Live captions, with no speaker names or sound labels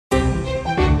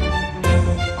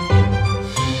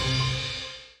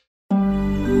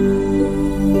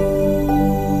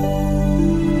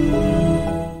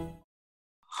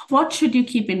what should you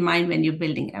keep in mind when you're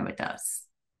building avatars?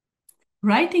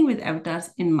 Writing with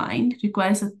avatars in mind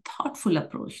requires a thoughtful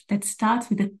approach that starts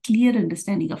with a clear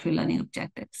understanding of your learning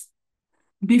objectives.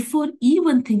 Before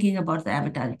even thinking about the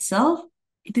avatar itself,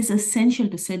 it is essential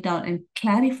to sit down and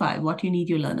clarify what you need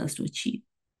your learners to achieve.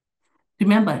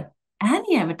 Remember,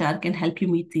 any avatar can help you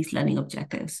meet these learning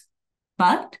objectives,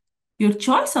 but your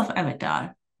choice of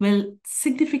avatar will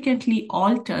significantly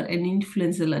alter and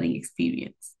influence the learning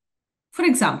experience. For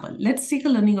example, let's take a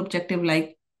learning objective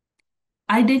like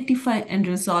identify and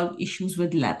resolve issues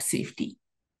with lab safety.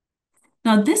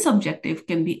 Now, this objective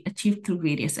can be achieved through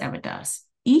various avatars,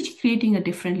 each creating a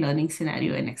different learning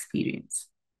scenario and experience.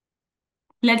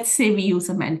 Let's say we use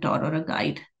a mentor or a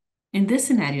guide. In this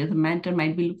scenario, the mentor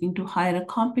might be looking to hire a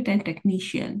competent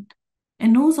technician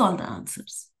and knows all the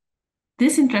answers.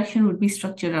 This interaction would be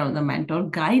structured around the mentor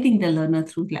guiding the learner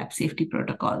through lab safety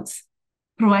protocols,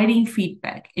 providing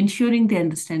feedback, ensuring they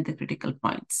understand the critical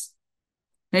points.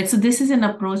 Right? So this is an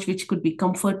approach which could be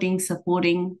comforting,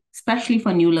 supporting, especially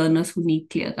for new learners who need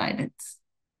clear guidance.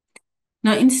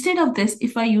 Now, instead of this,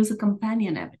 if I use a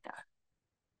companion avatar,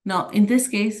 now in this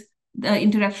case, the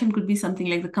interaction could be something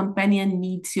like the companion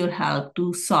needs your help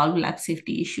to solve lab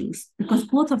safety issues because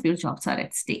both of your jobs are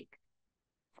at stake.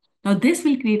 Now, this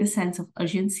will create a sense of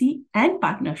urgency and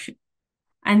partnership,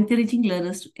 encouraging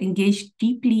learners to engage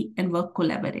deeply and work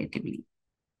collaboratively,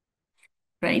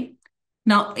 right?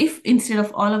 Now, if instead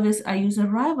of all of this, I use a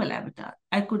rival avatar,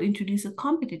 I could introduce a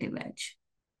competitive edge.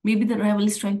 Maybe the rival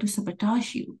is trying to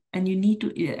sabotage you, and you need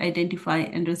to identify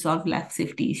and resolve lab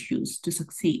safety issues to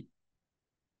succeed.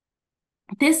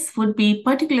 This would be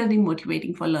particularly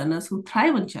motivating for learners who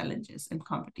thrive on challenges and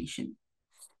competition.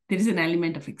 There is an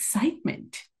element of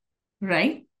excitement,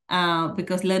 right?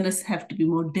 Because learners have to be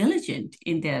more diligent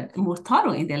more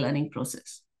thorough in their learning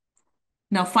process.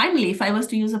 Now, finally, if I was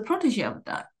to use a protege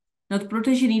avatar, now the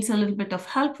protege needs a little bit of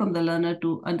help from the learner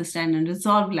to understand and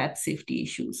resolve lab safety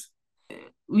issues.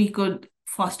 We could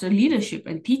foster leadership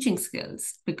and teaching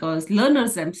skills because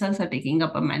learners themselves are taking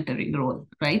up a mentoring role,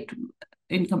 right?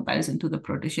 In comparison to the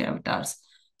protege avatars.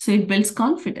 So it builds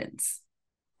confidence.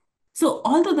 So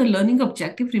although the learning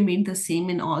objective remained the same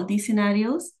in all these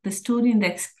scenarios, the story and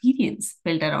the experience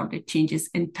built around it changes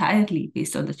entirely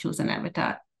based on the chosen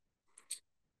avatar.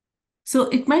 So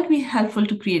it might be helpful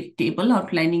to create a table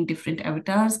outlining different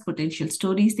avatars, potential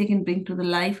stories they can bring to the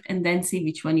life, and then see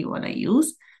which one you want to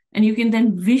use. And you can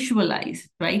then visualize,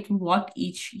 right, what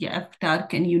each avatar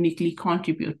can uniquely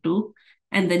contribute to,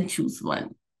 and then choose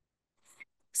one.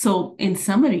 So in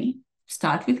summary,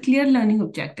 start with clear learning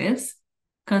objectives,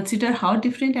 consider how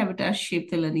different avatars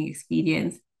shape the learning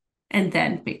experience, and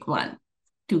then pick one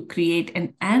to create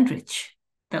and enrich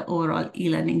the overall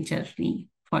e-learning journey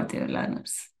for their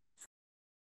learners.